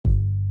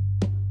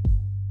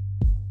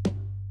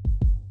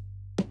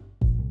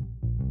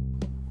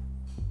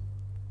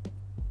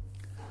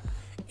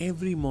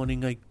Every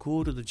morning I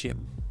go to the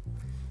gym.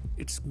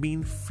 It's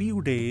been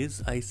few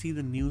days I see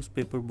the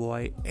newspaper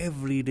boy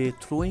every day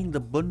throwing the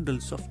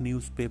bundles of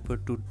newspaper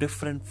to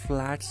different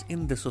flats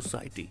in the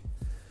society.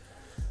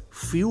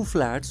 Few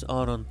flats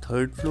are on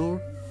third floor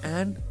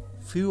and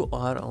few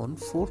are on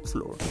fourth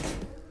floor.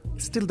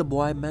 Still the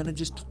boy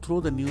manages to throw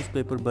the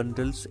newspaper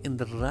bundles in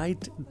the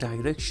right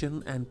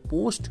direction and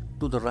post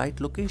to the right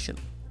location.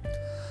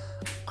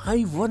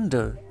 I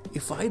wonder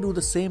if I do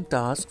the same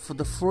task for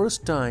the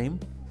first time,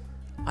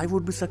 I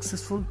would be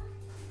successful.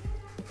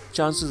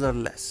 Chances are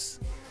less.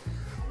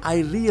 I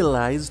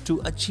realize to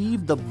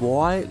achieve the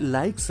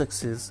boy-like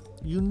success,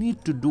 you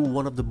need to do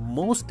one of the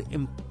most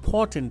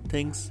important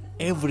things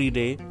every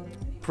day: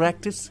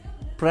 practice,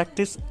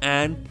 practice,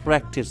 and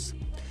practice.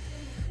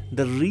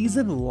 The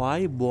reason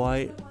why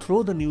boy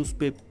throw the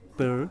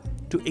newspaper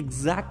to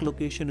exact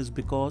location is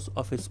because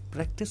of his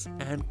practice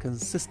and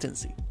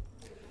consistency.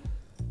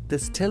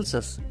 This tells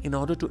us in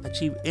order to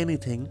achieve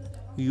anything,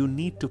 you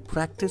need to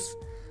practice,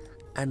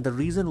 and the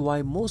reason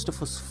why most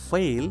of us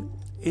fail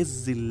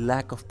is the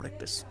lack of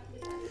practice.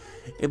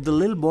 If the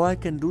little boy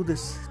can do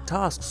this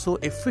task so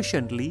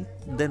efficiently,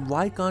 then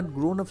why can't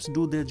grown-ups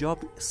do their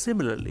job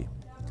similarly?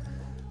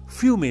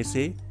 Few may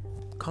say,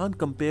 can't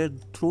compare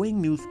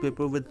throwing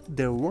newspaper with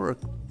their work,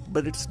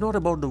 but it's not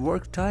about the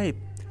work type.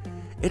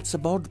 It's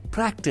about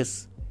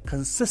practice,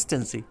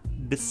 consistency,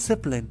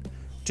 discipline,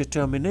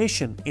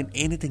 determination in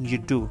anything you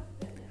do.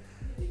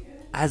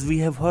 As we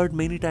have heard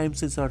many times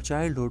since our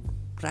childhood,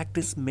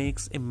 practice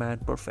makes a man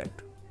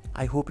perfect.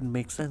 I hope it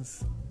makes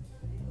sense.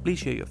 Please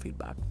share your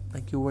feedback.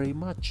 Thank you very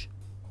much.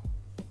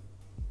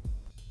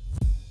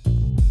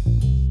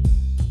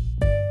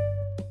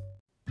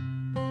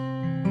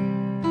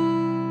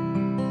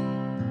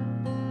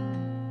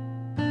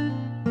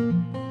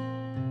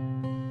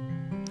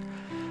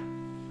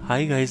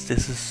 Hi guys,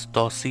 this is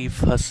Tausif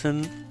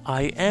Hassan.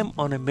 I am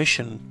on a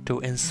mission to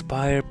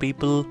inspire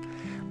people,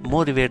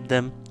 motivate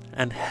them,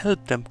 and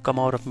help them come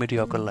out of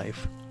mediocre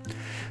life.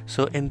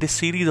 So in this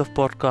series of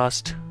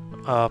podcast,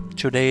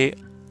 today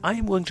I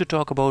am going to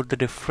talk about the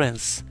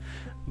difference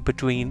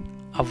between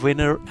a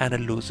winner and a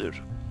loser.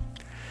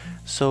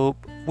 So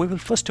we will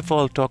first of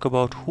all talk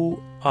about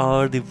who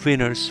are the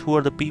winners, who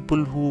are the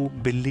people who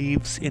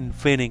believes in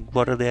winning,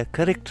 what are their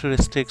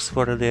characteristics,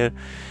 what are their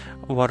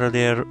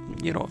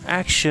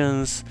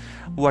actions,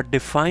 what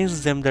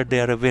defines them that they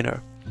are a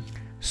winner.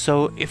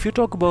 So if you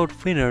talk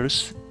about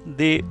winners,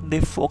 they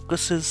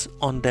focuses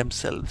on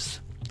themselves.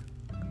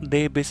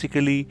 They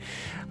basically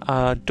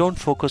don't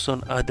focus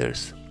on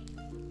others.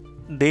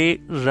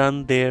 They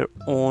run their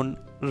own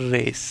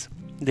race.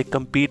 They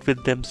compete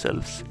with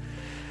themselves.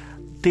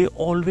 They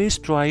always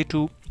try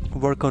to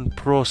work on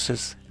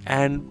process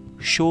and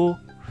show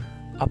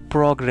a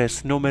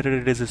progress, no matter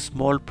it is a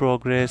small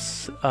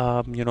progress,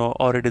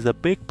 or it is a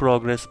big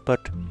progress,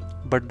 but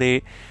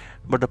the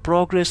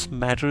progress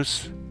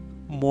matters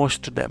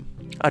most to them.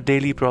 A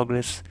daily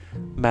progress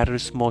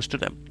matters most to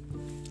them.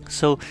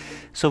 So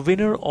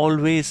winner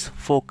always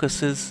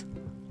focuses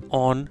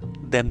on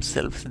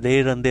themselves.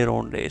 They run their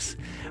own race.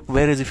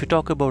 Whereas if you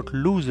talk about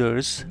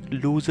losers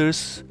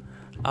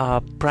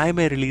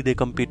primarily they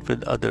compete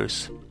with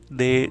others.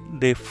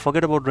 They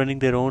forget about running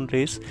their own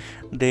race.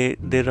 They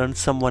run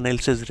someone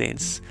else's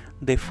race.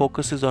 They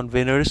focuses on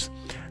winners.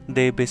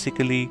 They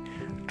basically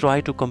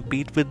try to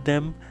compete with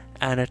them,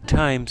 and at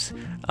times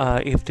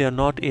if they are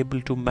not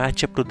able to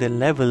match up to their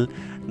level,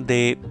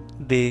 they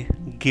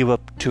give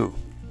up too.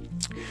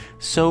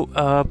 So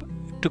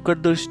to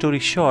cut the story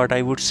short,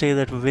 I would say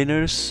that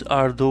winners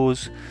are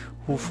those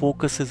who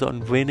focuses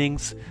on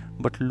winnings,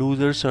 but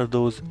losers are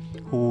those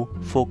who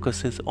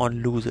focuses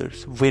on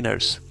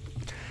winners.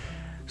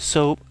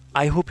 So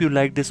I hope you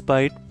like this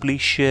bite.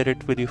 Please share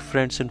it with your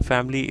friends and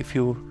family if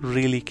you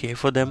really care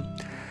for them.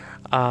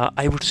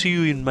 I would see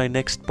you in my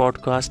next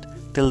podcast.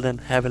 Till then,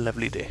 have a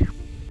lovely day.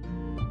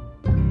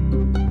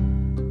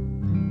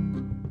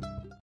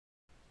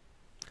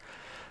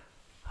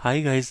 Hi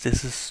guys,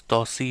 this is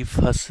Tausif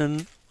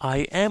Hassan. I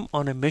am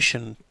on a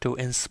mission to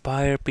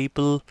inspire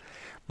people,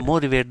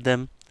 motivate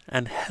them,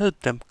 and help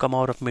them come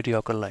out of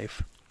mediocre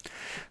life.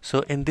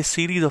 So in this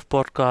series of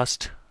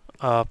podcast,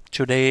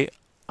 today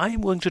I am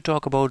going to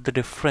talk about the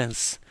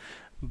difference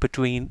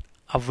between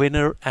a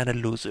winner and a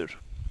loser.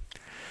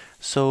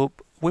 So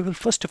we will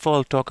first of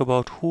all talk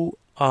about who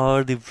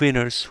are the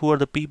winners, who are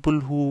the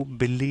people who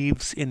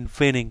believes in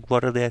winning,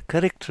 what are their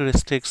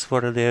characteristics,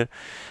 what are their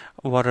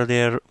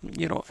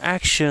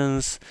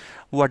actions,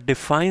 what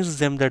defines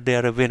them that they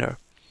are a winner.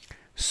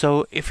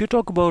 So if you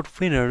talk about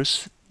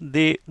winners,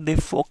 they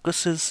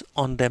focuses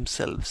on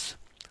themselves.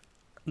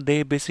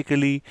 They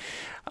basically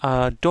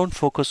don't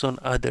focus on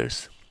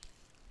others.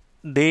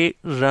 They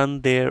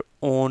run their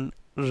own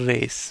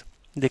race.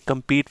 They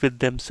compete with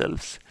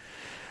themselves.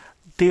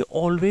 They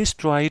always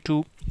try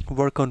to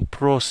work on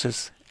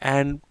process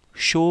and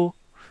show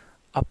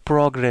a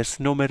progress,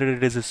 no matter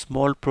it is a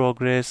small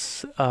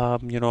progress,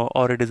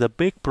 or it is a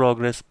big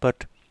progress,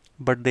 but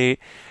the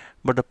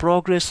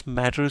progress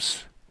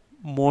matters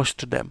most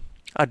to them.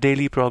 A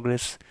daily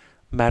progress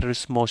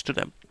matters most to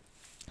them.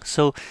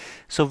 So,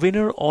 so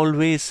winner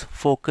always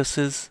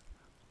focuses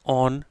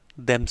on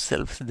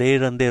themselves. They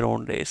run their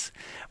own race.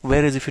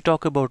 Whereas if you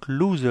talk about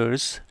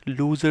losers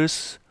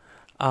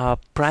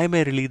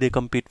primarily they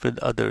compete with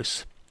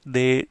others.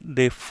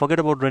 They forget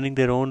about running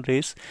their own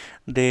race.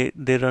 They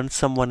run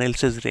someone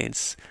else's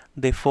race.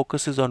 They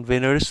focuses on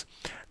winners.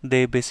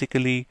 They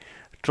basically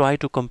try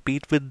to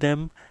compete with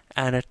them,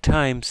 and at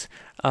times,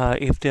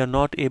 if they are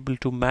not able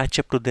to match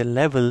up to their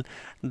level,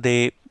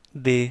 they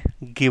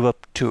give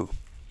up too.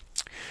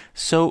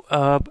 So,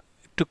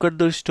 to cut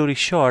the story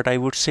short, I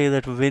would say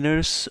that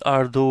winners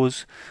are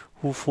those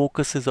who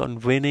focuses on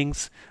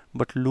winnings,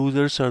 but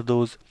losers are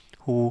those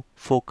who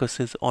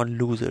focuses on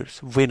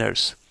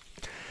winners.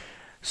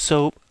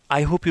 So,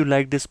 I hope you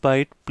like this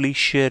bite. Please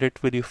share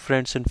it with your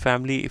friends and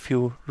family if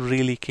you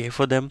really care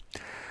for them.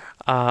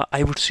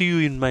 I would see you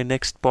in my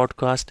next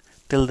podcast.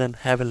 Till then,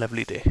 have a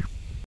lovely day.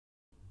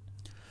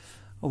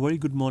 A very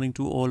good morning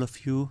to all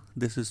of you.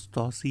 This is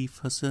Tausif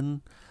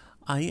Hassan.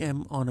 I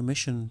am on a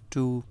mission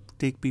to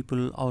take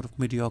people out of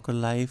mediocre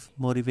life,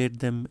 motivate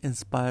them,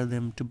 inspire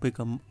them to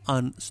become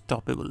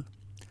unstoppable.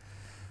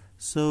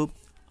 So,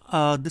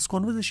 this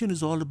conversation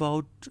is all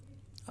about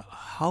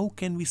how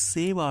can we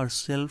save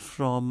ourselves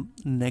from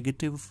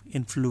negative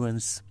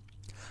influence?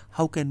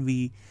 How can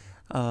we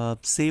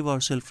save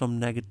ourselves from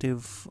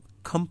negative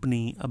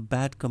company, a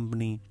bad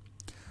company?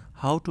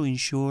 How to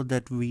ensure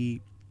that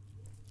we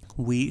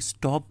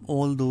stop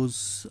all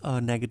those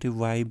negative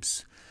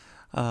vibes,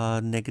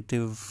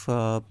 negative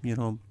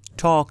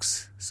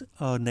talks,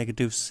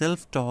 negative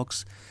self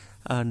talks,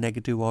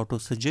 negative auto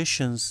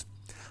suggestions.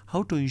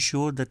 How to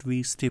ensure that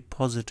we stay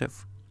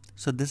positive.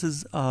 So this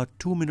is a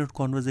 2-minute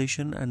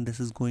conversation, and this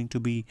is going to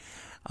be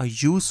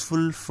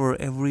useful for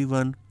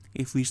everyone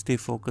if we stay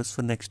focused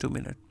for next 2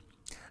 minutes.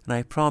 And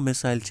I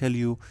promise I'll tell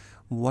you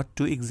what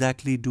to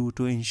exactly do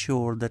to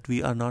ensure that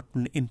we are not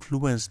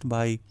influenced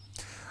by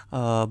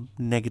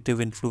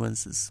negative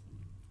influences.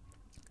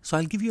 So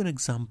I'll give you an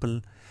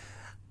example.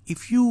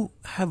 If you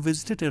have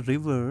visited a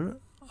river,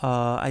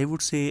 I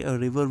would say a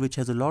river which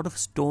has a lot of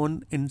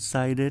stone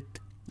inside it,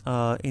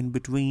 in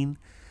between.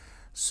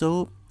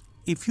 So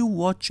if you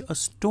watch a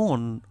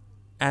stone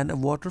and a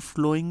water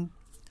flowing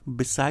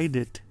beside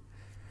it,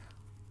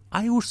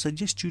 I would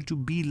suggest you to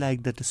be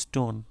like that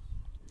stone.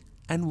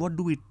 And what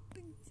do we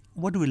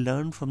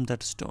learn from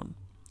that stone?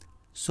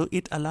 So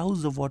it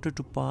allows the water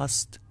to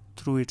pass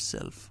through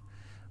itself,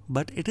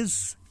 but it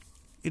is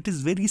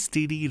very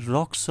steady,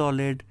 rock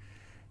solid,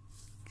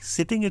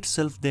 sitting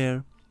itself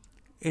there.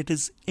 It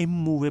is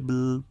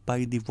immovable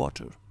by the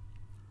water.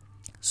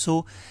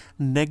 So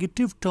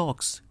negative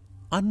talks,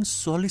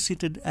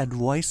 unsolicited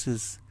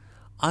advices,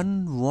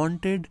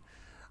 unwanted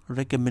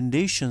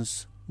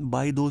recommendations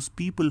by those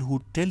people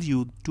who tell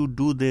you to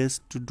do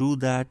this, to do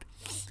that,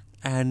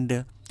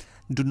 and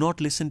do not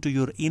listen to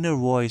your inner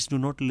voice, do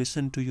not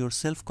listen to your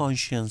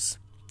self-conscience.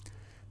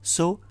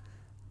 So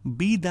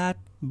be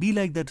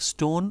like that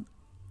stone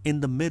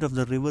in the mid of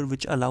the river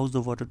which allows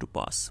the water to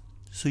pass.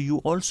 So you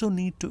also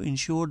need to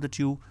ensure that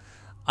you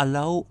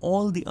allow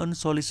all the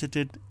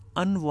unsolicited,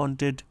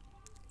 unwanted,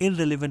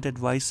 irrelevant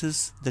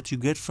advices that you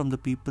get from the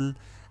people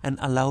and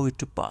allow it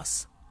to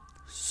pass.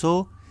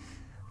 So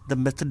the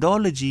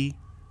methodology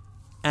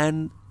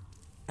and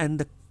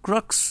the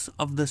crux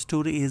of the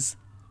story is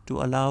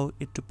to allow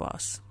it to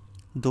pass.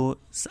 Though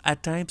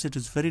at times it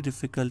is very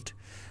difficult,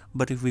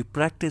 but if we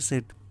practice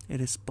it, it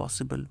is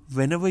possible.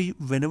 Whenever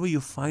you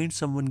find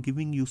someone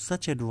giving you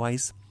such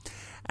advice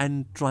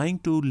and trying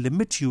to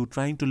limit your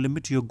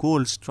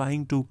goals,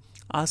 trying to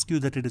ask you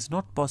that it is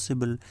not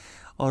possible,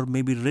 or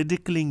maybe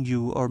ridiculing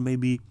you, or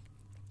maybe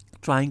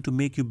trying to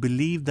make you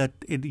believe that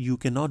you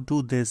cannot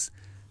do this,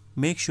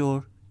 make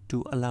sure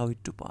to allow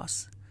it to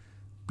pass.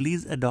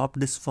 Please adopt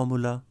this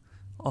formula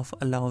of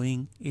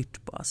allowing it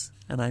to pass,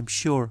 and I'm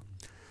sure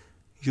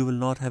you will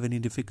not have any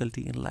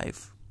difficulty in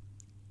life.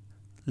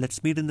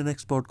 Let's meet in the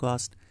next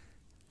podcast.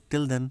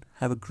 Till then,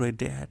 have a great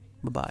day ahead.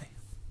 Bye-bye.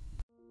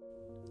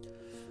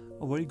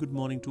 A very good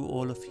morning to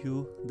all of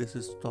you. This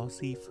is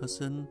Tausif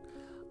Hassan.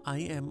 I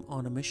am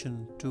on a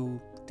mission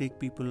to take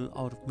people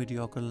out of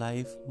mediocre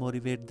life,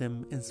 motivate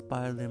them,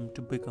 inspire them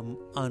to become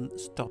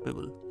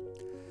unstoppable.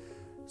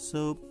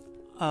 So,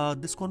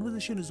 this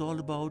conversation is all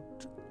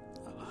about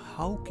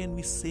how can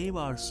we save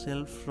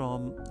ourselves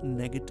from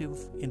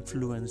negative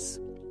influence?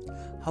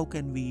 How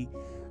can we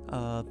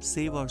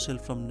save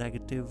ourselves from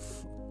negative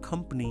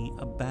company,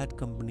 a bad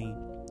company?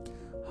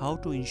 How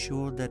to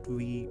ensure that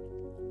we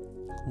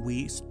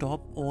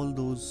stop all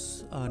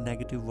those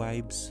negative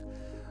vibes,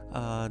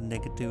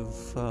 negative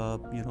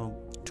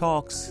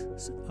talks,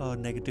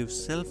 negative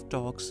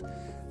self-talks,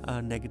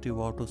 negative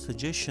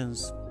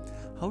auto-suggestions.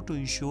 How to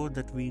ensure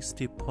that we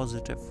stay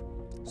positive.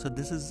 So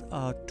this is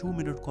a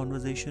 2-minute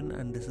conversation,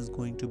 and this is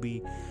going to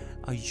be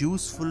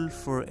useful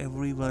for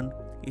everyone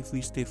if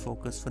we stay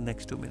focused for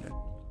next 2 minutes.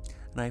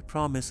 And I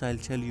promise I'll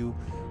tell you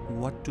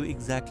what to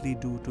exactly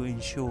do to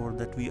ensure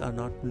that we are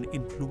not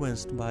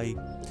influenced by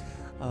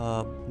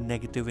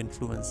negative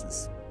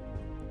influences.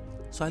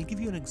 So I'll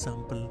give you an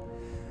example.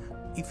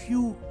 If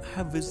you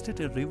have visited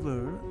a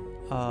river,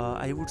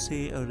 I would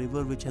say a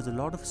river which has a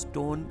lot of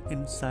stone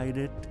inside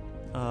it,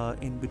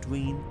 in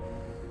between.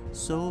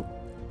 So,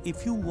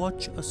 if you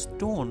watch a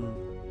stone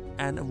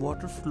and a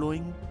water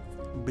flowing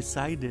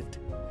beside it,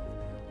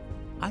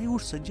 I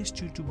would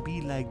suggest you to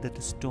be like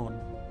that stone.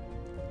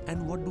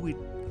 And what do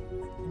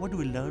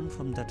we learn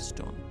from that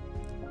stone?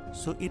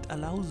 So it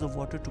allows the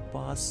water to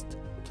pass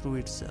through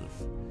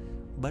itself,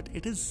 but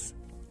it is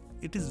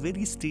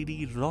very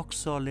steady, rock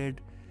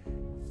solid,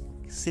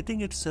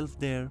 sitting itself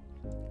there.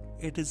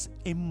 It is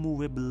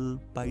immovable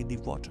by the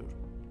water.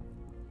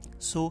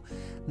 So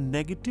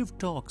negative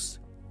talks,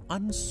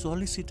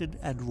 unsolicited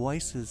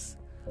advices,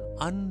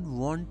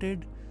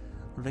 unwanted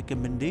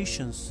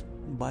recommendations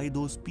by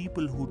those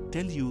people who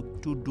tell you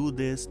to do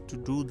this, to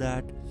do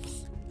that,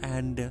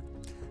 and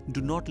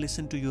do not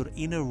listen to your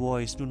inner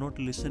voice, do not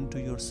listen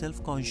to your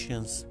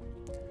self-conscience.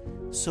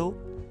 So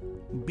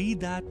be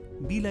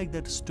like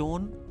that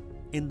stone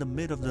in the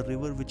mid of the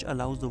river which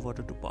allows the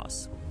water to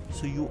pass.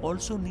 So you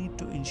also need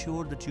to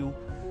ensure that you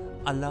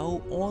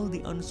allow all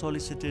the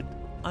unsolicited,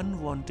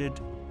 unwanted,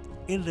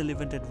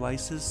 irrelevant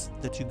advices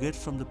that you get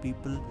from the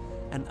people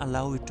and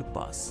allow it to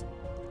pass.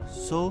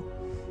 So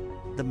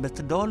the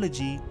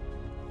methodology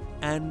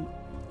and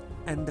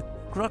the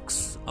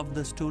crux of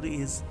the story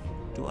is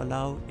to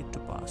allow it to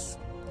pass.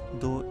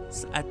 Though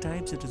at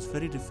times it is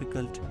very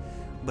difficult,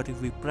 but if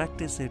we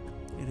practice it,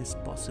 it is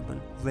possible.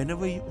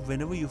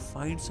 Whenever you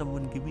find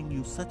someone giving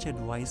you such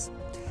advice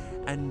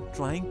and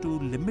trying to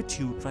limit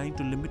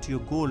your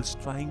goals,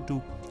 trying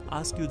to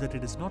ask you that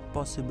it is not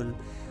possible,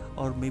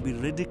 or maybe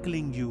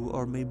ridiculing you,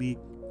 or maybe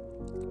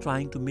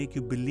trying to make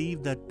you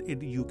believe that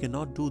you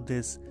cannot do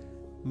this,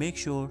 make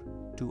sure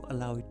to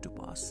allow it to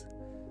pass.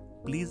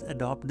 Please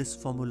adopt this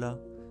formula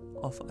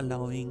of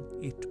allowing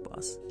it to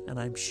pass, and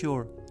I'm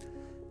sure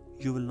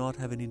you will not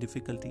have any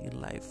difficulty in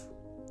life.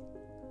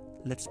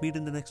 Let's meet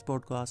in the next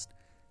podcast.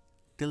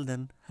 Till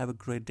then, have a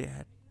great day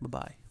ahead.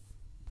 Bye-bye.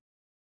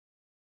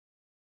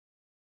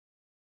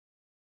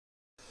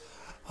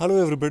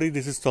 Hello everybody,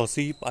 this is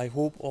Tausif. I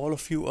hope all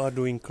of you are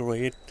doing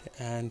great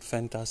and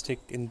fantastic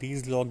in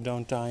these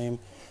lockdown time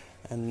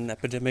and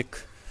epidemic.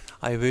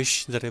 I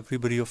wish that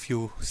everybody of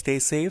you stay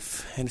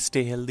safe and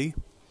stay healthy.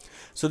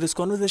 So this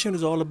conversation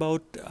is all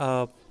about,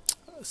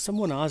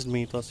 someone asked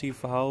me,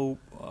 Tausif,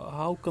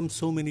 how come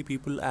so many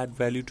people add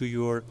value to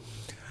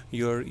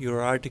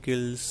your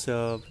articles?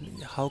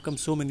 How come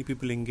so many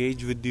people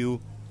engage with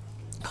you?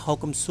 How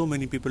come so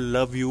many people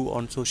love you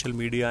on social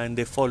media and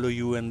they follow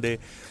you and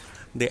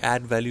they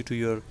add value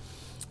to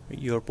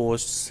your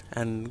posts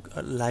and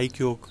like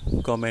your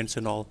comments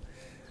and all?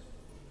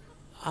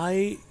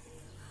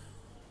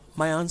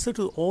 My answer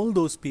to all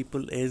those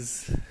people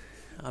is,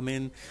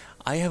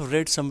 I have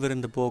read somewhere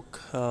in the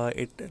book,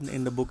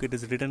 in the book it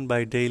is written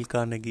by Dale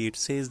Carnegie. It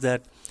says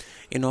that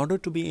in order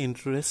to be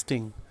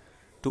interesting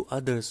to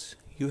others,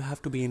 you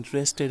have to be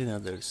interested in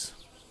others.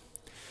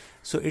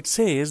 So it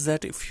says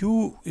that if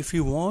you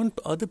want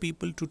other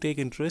people to take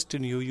interest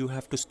in you, you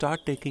have to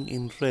start taking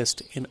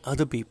interest in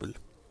other people.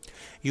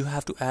 You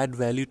have to add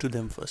value to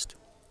them first.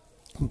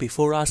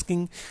 Before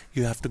asking,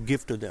 you have to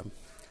give to them.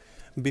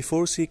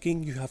 Before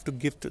seeking, you have to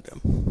give to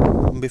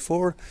them.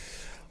 Before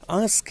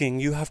asking,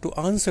 you have to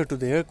answer to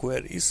their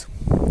queries,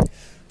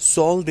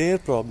 solve their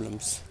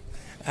problems,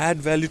 add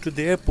value to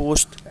their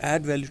post,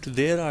 add value to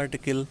their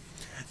article,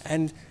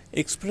 and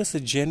express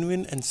a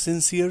genuine and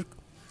sincere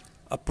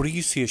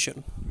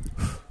appreciation.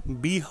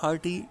 Be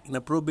hearty in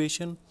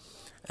approbation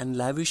and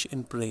lavish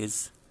in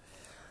praise.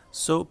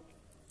 So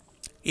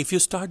if you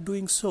start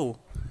doing so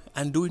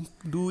and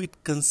do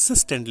it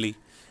consistently,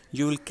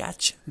 you will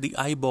catch the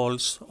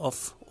eyeballs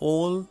of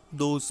all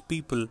those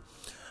people.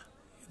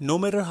 No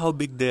matter how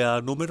big they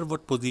are, no matter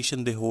what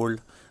position they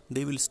hold,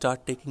 they will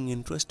start taking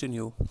interest in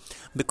you.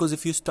 Because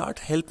if you start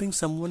helping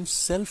someone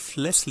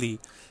selflessly,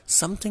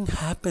 something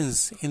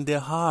happens in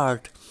their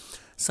heart,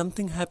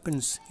 something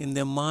happens in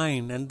their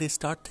mind, and they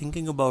start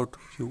thinking about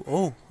you.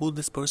 Oh, who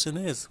this person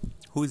is,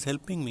 who is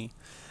helping me,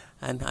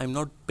 and I'm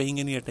not paying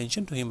any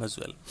attention to him as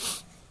well.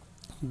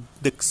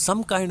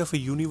 Some kind of a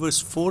universe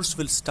force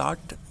will start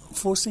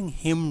forcing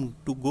him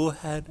to go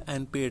ahead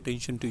and pay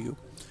attention to you,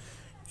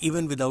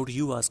 even without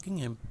you asking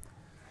him.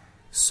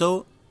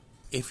 So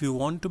if you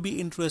want to be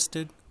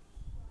interested,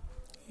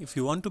 if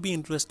you want to be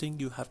interesting,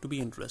 you have to be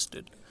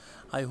interested.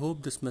 I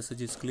hope this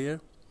message is clear.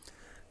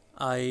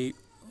 I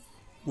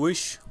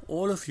wish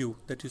all of you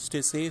that you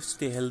stay safe,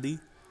 stay healthy,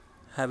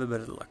 have a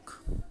better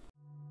luck.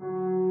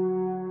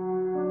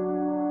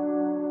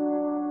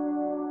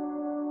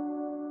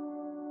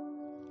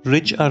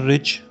 Rich are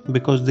rich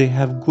because they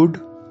have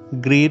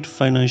great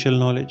financial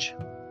knowledge.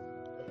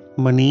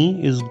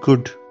 Money is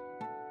good.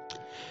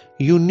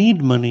 You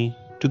need money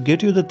to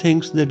get you the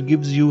things that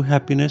gives you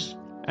happiness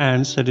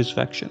and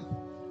satisfaction.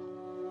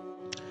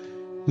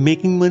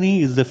 Making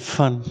money is the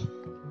fun.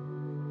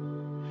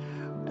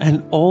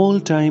 And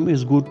all time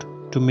is good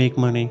to make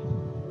money.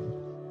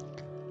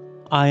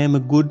 I am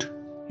a good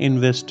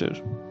investor.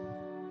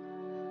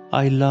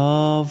 I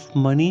love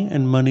money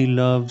and money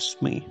loves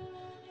me.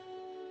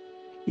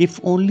 If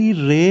only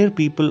rare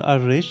people are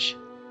rich,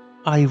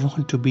 I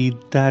want to be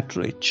that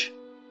rich.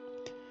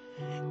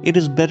 It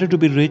is better to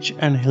be rich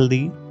and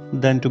healthy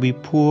than to be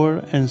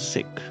poor and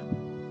sick.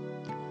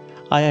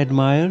 I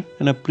admire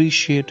and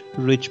appreciate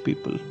rich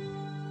people.